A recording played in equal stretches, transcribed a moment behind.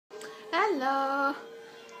Hello.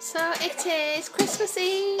 So it is Christmas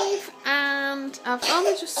Eve and I've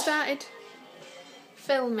only just started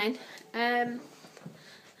filming and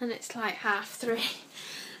it's like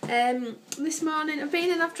 3:30. This morning I've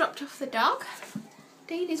been and I've dropped off the dog.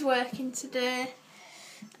 Dean is working today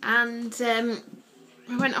and I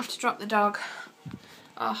went off to drop the dog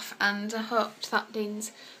off and I hoped that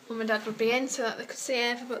Dean's mum and dad would be in so that they could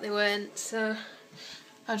see Eva, but they weren't, so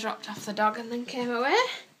I dropped off the dog and then came away.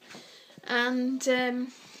 And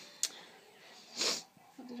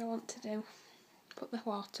what did I want to do? Put the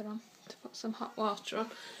water on, to put some hot water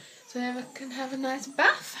on so Eva can have a nice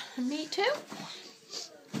bath, and me too.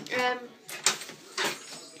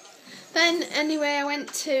 Then anyway I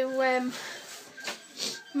went to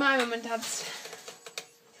my mum and dad's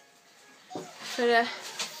for a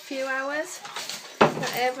few hours,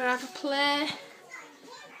 let Eva have a play,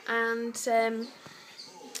 and then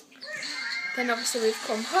obviously we've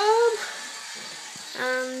come home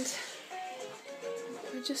and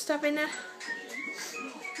we're just having a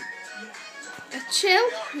chill,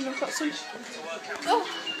 and I've got some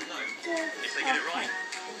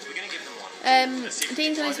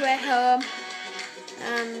Dean's on his way home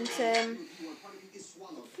and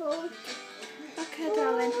okay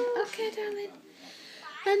darling,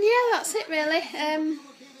 and yeah, that's it really.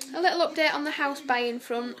 A little update on the house buying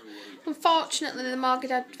front. Unfortunately the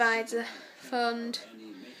mortgage advisor phoned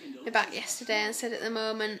me back yesterday and said at the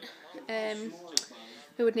moment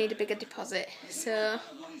we would need a bigger deposit, so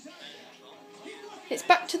it's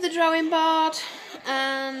back to the drawing board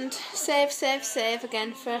and save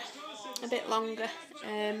again for a bit longer,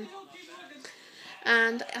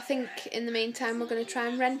 and I think in the meantime we're going to try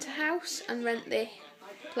and rent a house and rent the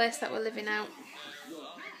place that we're living out,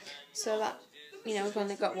 so that, you know, we've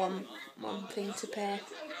only got one thing to pay.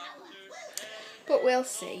 But we'll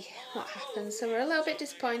see what happens. So we're a little bit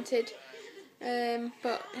disappointed,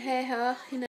 but hey ho, you know.